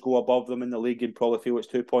Montrose go above them in the league and probably feel it's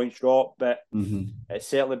 2 points drop, but it's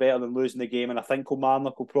certainly better than losing the game, and I think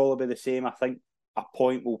Kilmarnock will probably be the same. I think a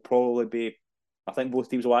point will probably be, I think both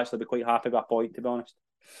teams will actually be quite happy with a point, to be honest.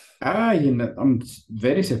 I'm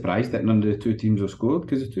very surprised that none of the two teams have scored,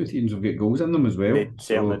 because the two teams have got goals in them as well. They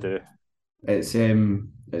certainly do.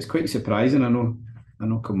 It's quite surprising. I know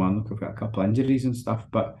Kilmarnock have got a couple of injuries and stuff,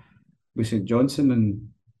 but with St Johnstone and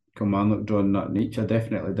Kilmarnock drawing that each, I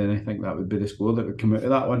definitely didn't think that would be the score that would come out of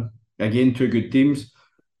that one. Again, two good teams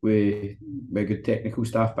with good technical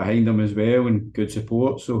staff behind them as well and good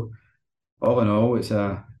support. So all in all, it's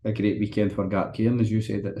a great weekend for Gartcairn, as you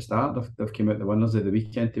said at the start. They've come out the winners of the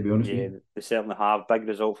weekend, to be honest with you. They certainly have. Big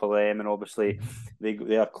result for them, and obviously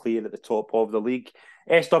they are clear at the top of the league.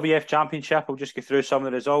 SWF Championship, I'll just go through some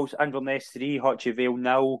of the results. Inverness 3, Hutchie Vale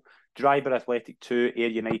 0, Dryburgh Athletic 2, Ayr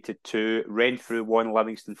United 2, Renfrew 1,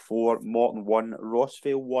 Livingston 4, Morton 1,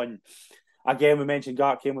 Rossvale 1. Again, we mentioned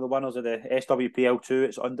Gartcairn were the winners of the SWPL 2.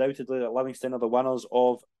 It's undoubtedly that Livingston are the winners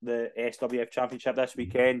of the SWF Championship this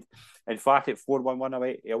weekend. In fact, at 4-1-1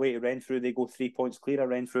 away to Renfrew, they go 3 points clear of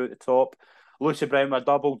Renfrew at the top. Lucy Brown with a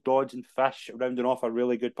double, Dodds and Fish rounding off a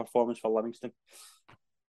really good performance for Livingston.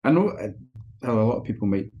 I know a lot of people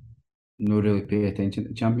might not really pay attention to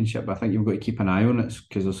the Championship, but I think you've got to keep an eye on it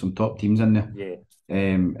because there's some top teams in there. Yeah.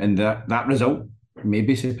 And that result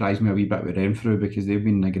maybe surprised me a wee bit with Renfrew, because they've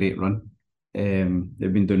been a great run.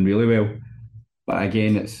 They've been doing really well, but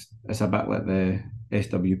again, it's a bit like the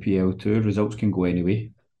SWPL 2. Results can go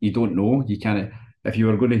anyway. You don't know. You can't. If you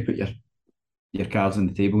were going to put your cards on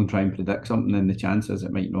the table and try and predict something, then the chances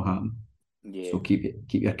it might not happen. Yeah. So keep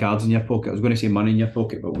your cards in your pocket. I was going to say money in your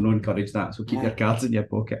pocket, but we'll not encourage that. So keep your cards in your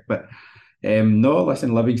pocket. But no,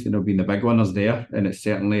 listen, Livingston have been the big winners there, and it's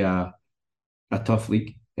certainly a tough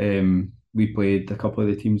league. We played a couple of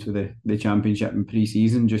the teams for the Championship in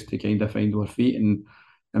pre-season just to kind of find our feet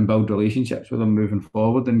and build relationships with them moving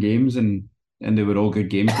forward in games, and they were all good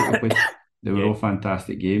games that we played. They were all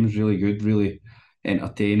fantastic games, really good, really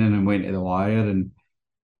entertaining, and went to the wire, and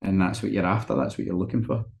that's what you're after. That's what you're looking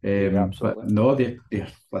for. But no, they're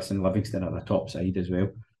listen, Livingston are the top side as well.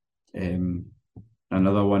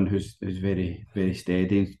 Another one who's very, very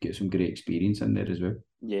steady and get some great experience in there as well.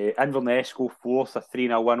 Yeah, Inverness go fourth, a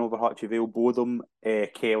 3-0 win over Hutchie Vale. Botham,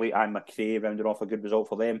 Kelly and McRae rounded off a good result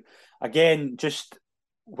for them. Again, just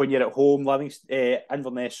when you're at home,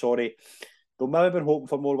 Inverness, they'll maybe been hoping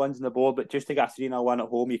for more wins on the board, but just to get a 3-0 win at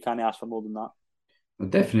home, you can't ask for more than that. Well,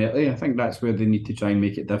 definitely. I think that's where they need to try and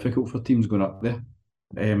make it difficult for teams going up there.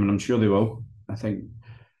 And I'm sure they will. I think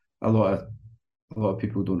a lot of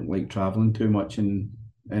people don't like travelling too much, and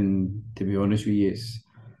to be honest with you, it's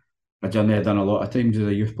a journey I've done a lot of times as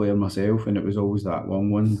a youth player myself, and it was always that long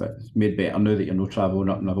one, but it's made better now that you're not travelling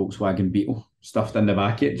up in a Volkswagen Beetle stuffed in the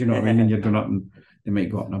back of it, do you know what I mean? And you're going up, and they might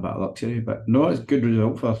go up in a bit of luxury, but no, it's a good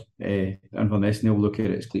result for Inverness, and they'll look at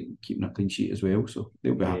it as keeping a clean sheet as well, so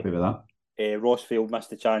they'll be happy with that. Rossfield missed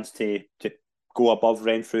the chance to go above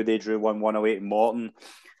Renfrew. They drew 1-1 away to Morton.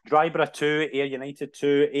 Dryburgh 2, Ayr United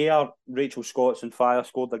 2. Ayr, Rachel Scott's on fire,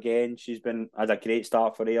 scored again. She's had a great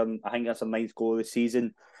start for Ayr, and I think that's her 9th goal of the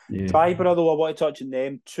season. Yeah. Dryburgh, though, I want to touch on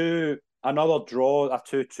them. Another draw, a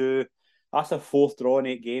 2-2. That's their 4th draw in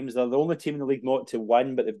 8 games. They're the only team in the league not to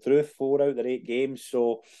win, but they've drew 4 out of their 8 games,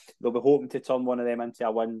 so they'll be hoping to turn one of them into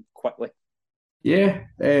a win quickly. Yeah,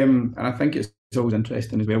 and I think it's always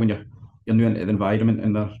interesting as well when you're new into the environment,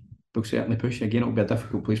 and they'll certainly push. Again, it'll be a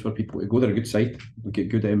difficult place for people to go. They're a good side. They'll get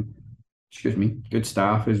good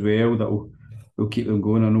staff as well that will keep them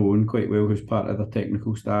going. I know Owen quite well, who's part of the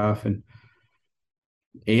technical staff, and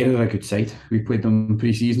Ayr are a good side. We played them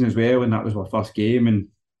pre-season as well, and that was our first game,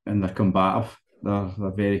 and they're combative. They're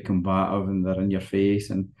very combative, and they're in your face,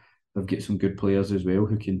 and they've got some good players as well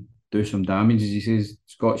who can do some damage. As he says,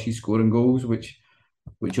 she's scoring goals, which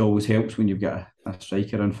always helps when you've got a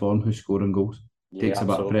striker in form who's scoring goals. Takes a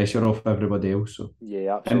bit of pressure off everybody else. So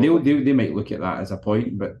yeah, absolutely. And they might look at that as a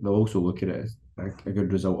point, but they'll also look at it as a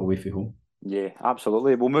good result away from home. Yeah,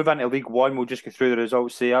 absolutely. We'll move into League One. We'll just go through the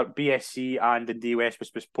results there. BSC and Dundee West was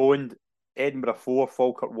postponed. Edinburgh 4,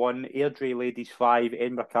 Falkirk 1, Airdrie Ladies 5,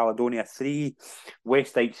 Edinburgh Caledonia 3,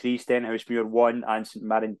 Westdyke 3, Stenhousemuir 1, and St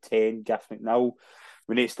Mirren 10, Giffnock 0.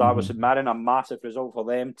 We need to start with St Mirren, a massive result for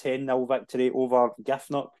them. 10-0 victory over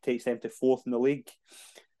Giffnock, takes them to 4th in the league.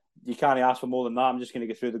 You can't ask for more than that. I'm just going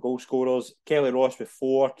to go through the goal scorers. Kelly Ross with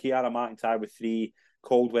 4, Kiara McIntyre with 3,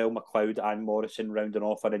 Caldwell, McLeod and Morrison rounding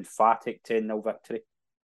off an emphatic 10-0 victory.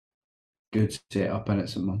 Good setup in it,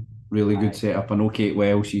 St Mirren. Really good setup. I know Kate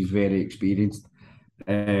well, she's very experienced.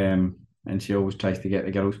 And she always tries to get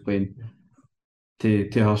the girls playing to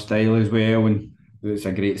her style as well, and it's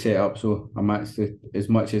a great setup. So I'm actually, as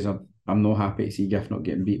much as I'm not happy to see Giffnock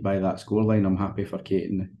getting beat by that scoreline, I'm happy for Kate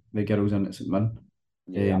and the girls in at St Mirren.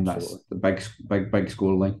 That's the big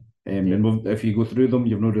scoreline. And if you go through them,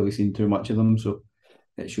 you've not really seen too much of them, so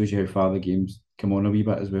it shows you how far the games come on a wee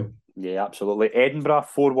bit as well. Yeah, absolutely. Edinburgh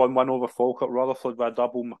 4-1 over Falkirk. Rutherford with a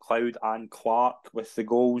double, McLeod and Clark with the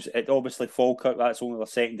goals. It obviously Falkirk, that's only their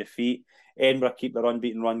second defeat. Edinburgh keep their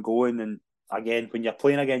unbeaten run going, and again, when you're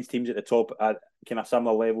playing against teams at the top at kind of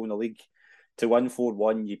similar level in the league, to win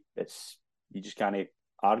 4-1, you just can't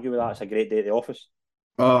argue with that. It's a great day at the office.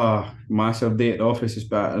 Oh, massive day at the office.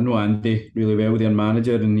 But I know Andy really well, their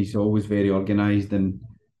manager, and he's always very organised and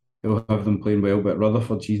he'll have them playing well. But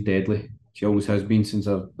Rutherford, she's deadly. She always has been since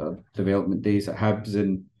her development days at Hibs,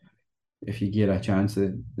 and if you give her a chance,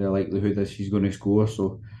 the likelihood is she's going to score.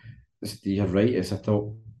 So you're right, it's a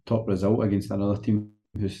top result against another team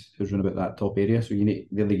who's run about that top area. So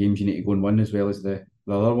they're the games you need to go and win as well as the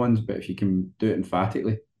other ones. But if you can do it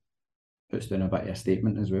emphatically, puts down a bit of a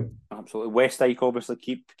statement as well. Absolutely. Westdyke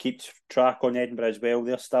obviously keeps track on Edinburgh as well.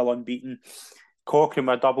 They're still unbeaten. Cochrane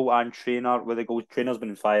with a double and Trainer with a goal. Trainer's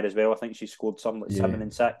been on fire as well. I think she scored something like 7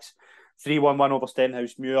 and 6. 3-1 over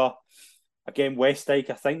Stenhousemuir. Again,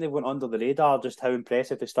 Westdyke, I think they went under the radar, just how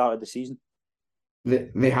impressive they started the season.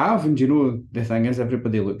 They have, and you know, the thing is,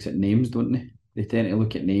 everybody looks at names, don't they? They tend to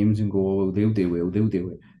look at names and go, oh, they'll do well.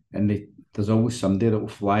 And there's always somebody that will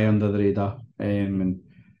fly under the radar. And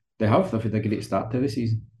they've had a great start to the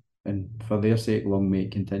season. And for their sake, long may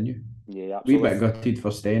it continue. Yeah, absolutely. Wee bit gutted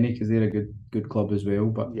for Steny because they're a good club as well.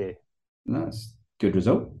 But yeah, that's a good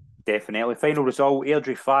result. Definitely. Final result,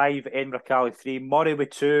 Airdrie 5, Edinburgh Cali 3, Murray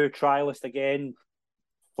with 2, Trialist again,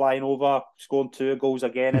 flying over, scoring 2 goals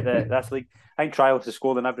again at this league. I think Trialist has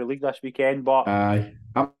scored in every league this weekend, but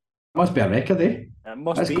must be a record, eh? It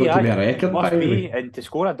must That's be. Got to be a record. It must be, and to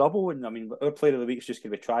score a double, and I mean, our player of the week is just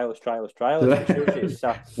going to be Trialist.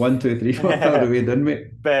 1, 2, 3, 4 the way done,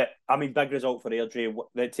 mate. But I mean, big result for Airdrie.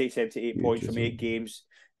 That takes them to 8 points from 8 games.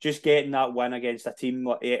 Just getting that win against a team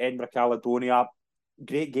like Edinburgh Caledonia.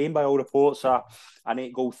 Great game by all reports, an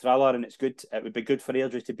 8-goal thriller, and it's good. It would be good for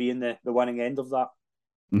Airdrie to be in the winning end of that.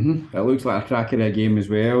 It looks like a cracker of a game as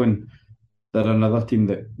well, and they're another team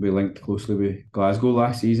that we linked closely with Glasgow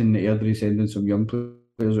last season. Airdrie sending some young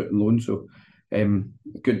players out on loan, so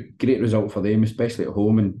great result for them, especially at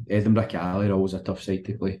home. And Edinburgh Cali are always a tough side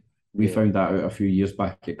to play. We found that out a few years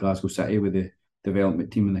back at Glasgow City with the development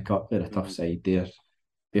team in the cup. They're a tough side. They're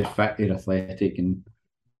fit, they're athletic, and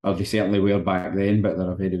they certainly were back then, but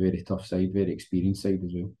they're a very, very tough side, very experienced side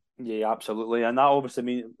as well. Yeah, absolutely. And that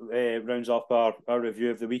obviously rounds off our review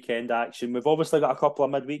of the weekend action. We've obviously got a couple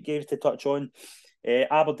of midweek games to touch on.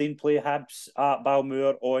 Aberdeen play Hibs at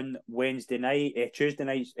Balmoor on Tuesday night,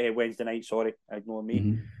 ignore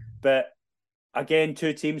me. But again,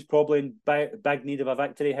 2 teams probably in big need of a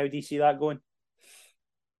victory. How do you see that going?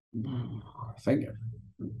 I think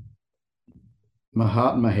my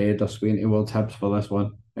heart and my head are swaying towards Hibs for this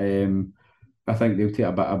one. I think they'll take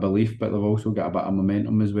a bit of belief, but they've also got a bit of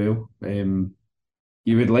momentum as well.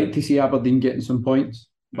 You would like to see Aberdeen getting some points,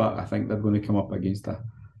 but I think they're going to come up against a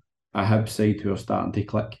Hibs side who are starting to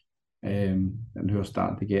click and who are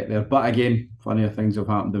starting to get there. But again, funnier things have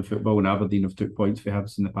happened in football, and Aberdeen have took points for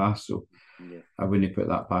Hibs in the past, so I wouldn't put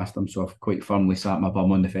that past them. So I've quite firmly sat my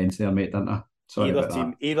bum on the fence there, mate, didn't I?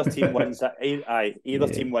 Either team wins that.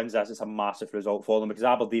 Team wins this. It's a massive result for them because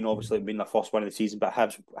Aberdeen obviously have been the first win of the season, but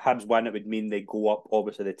Hibs win, it would mean they go up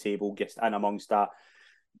obviously the table, gets in amongst that.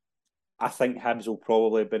 I think Hibs will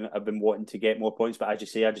probably have been wanting to get more points, but as you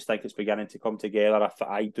say, I just think it's beginning to come together.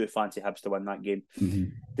 I do fancy Hibs to win that game.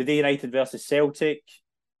 Dundee United versus Celtic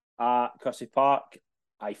at Cussy Park.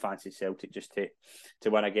 I fancy Celtic just to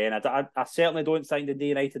win again. I certainly don't think Dundee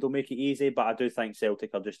United will make it easy, but I do think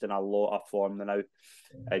Celtic are just in a lot of form now.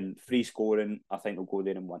 And free scoring, I think they'll go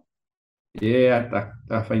there and win. Yeah,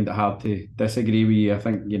 I find it hard to disagree with you. I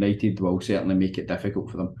think United will certainly make it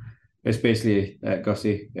difficult for them, especially at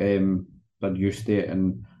Gussie. They're used to it,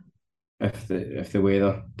 and if the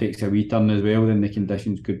weather takes a wee turn as well, then the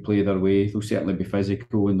conditions could play their way. They'll certainly be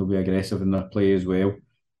physical and they'll be aggressive in their play as well,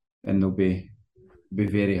 and they'll be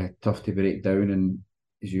very tough to break down. And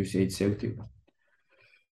as you said, Celtic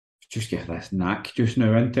just get this knack just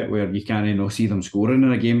now, isn't it, where you can't see them scoring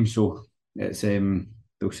in a game. So it's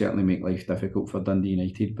they'll certainly make life difficult for Dundee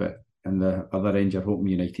United, but on the other end, you're hoping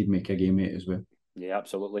United make a game of it as well. Yeah,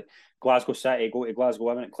 absolutely. Glasgow City go to Glasgow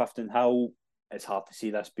Women at Clifton Hill. It's hard to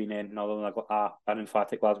see this being anything other than an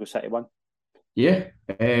emphatic Glasgow City win. Yeah,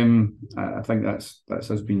 I think that's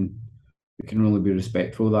has been. We can only be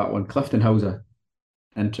respectful of that one. Clifton Hill's a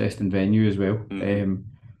interesting venue as well.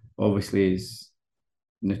 Obviously, is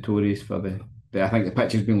notorious for the. I think the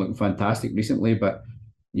pitch has been looking fantastic recently, but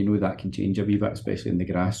you know that can change a wee bit, especially in the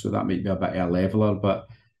grass. So that might be a bit of a leveler, but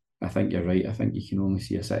I think you're right. I think you can only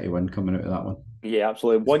see a City win coming out of that one. Yeah,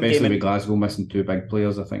 absolutely. Especially with Glasgow missing two big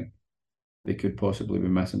players, I think they could possibly be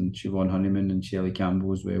missing Siobhan Honeyman and Shelley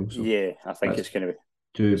Campbell as well. So yeah, I think it's going to be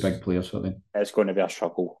two big players for them. It's going to be a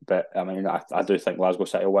struggle, but I mean, I do think Glasgow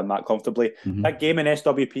City will win that comfortably. That game in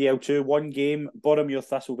SWPL 2, one game, Boroughmuir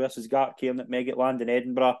Thistle versus Gartcairn at Meggetland in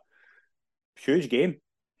Edinburgh. Huge game.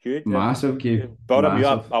 Huge. Massive game.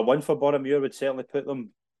 Boroughmuir, a win for Boroughmuir would certainly put them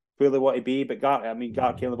where they want to be, but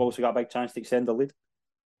Gartcairn have also got a big chance to extend the lead.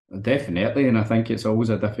 Definitely, and I think it's always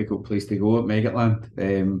a difficult place to go at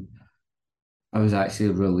Meggetland. I was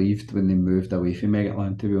actually relieved when they moved away from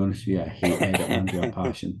Meggetland, to be honest with you. I hate Meggetland with a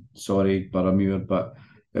passion. Sorry, Boroughmuir, but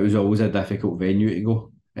it was always a difficult venue to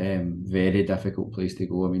go. Very difficult place to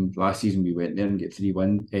go. I mean, last season we went there and get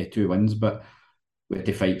 2 wins, but we had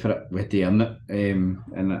to fight for it, we had to earn it.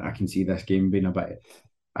 And I can see this game being a bit.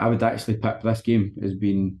 I would actually pick this game as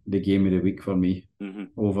being the game of the week for me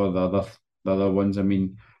over the other ones. I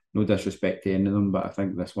mean, no disrespect to any of them, but I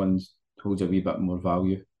think this one holds a wee bit more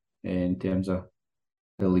value in terms of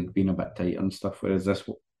the league being a bit tight and stuff. Whereas this,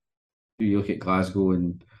 you look at Glasgow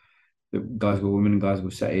and the Glasgow Women, Glasgow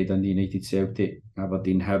City, Dundee United, Celtic,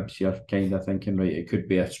 Aberdeen, Hibs, you're kind of thinking, right, it could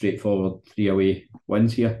be a straightforward 3 away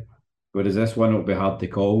wins here. Whereas this one will be hard to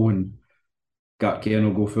call, and Gartcairn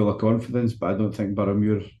will go full of confidence, but I don't think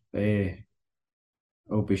Boroughmuir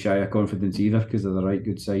will be shy of confidence either, because they're the right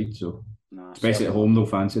good side. So especially at home, they'll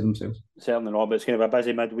fancy themselves. Certainly not, but it's going to be a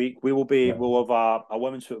busy midweek. We'll have a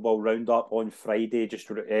women's football roundup on Friday, just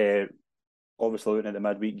obviously looking at the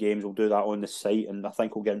midweek games. We'll do that on the site, and I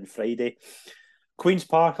think we'll get on Friday. Queen's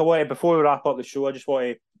Park, before we wrap up the show, I just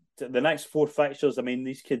want to, the next 4 fixtures, I mean,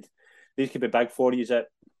 these could be big for you. Is it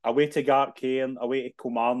away to Gartcairn, away to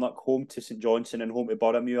Kilmarnock, home to St Johnstone, and home to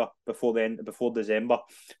Boroughmuir before December?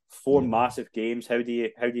 4 massive games. How do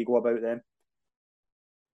you go about them?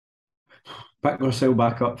 Pick ourselves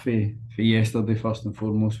back up for yesterday first and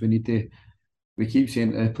foremost. We keep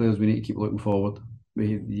saying to the players we need to keep looking forward.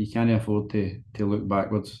 You can't afford to look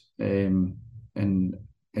backwards. And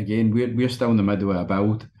again, we're still in the middle of a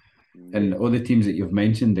build, and all the teams that you've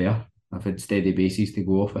mentioned there have had steady bases to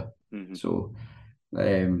go off of. So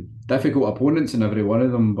difficult opponents in every one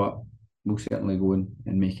of them, but we'll certainly go and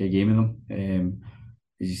make a game of them.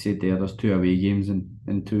 As you said there's 2 away games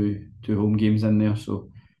and two home games in there, so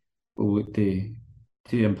we'll look to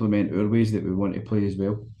implement our ways that we want to play as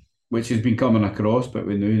well, which has been coming across, but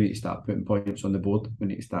we now need to start putting points on the board. We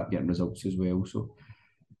need to start getting results as well. So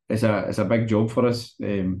it's a big job for us,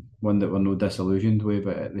 one that we're no disillusioned with,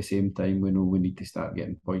 but at the same time we know we need to start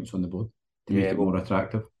getting points on the board to make it more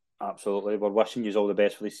attractive. Absolutely. We're wishing you all the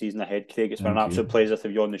best for the season ahead, Craig. It's been an absolute pleasure to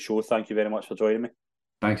have you on the show. Thank you very much for joining me.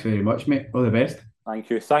 Thanks very much, mate. All the best.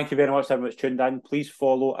 Thank you. Thank you very much, everyone that's tuned in. Please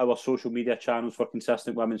follow our social media channels for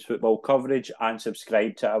consistent women's football coverage, and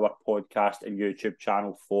subscribe to our podcast and YouTube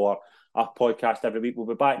channel for our podcast every week. We'll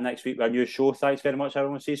be back next week with a new show. Thanks very much,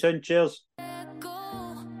 everyone. See you soon. Cheers.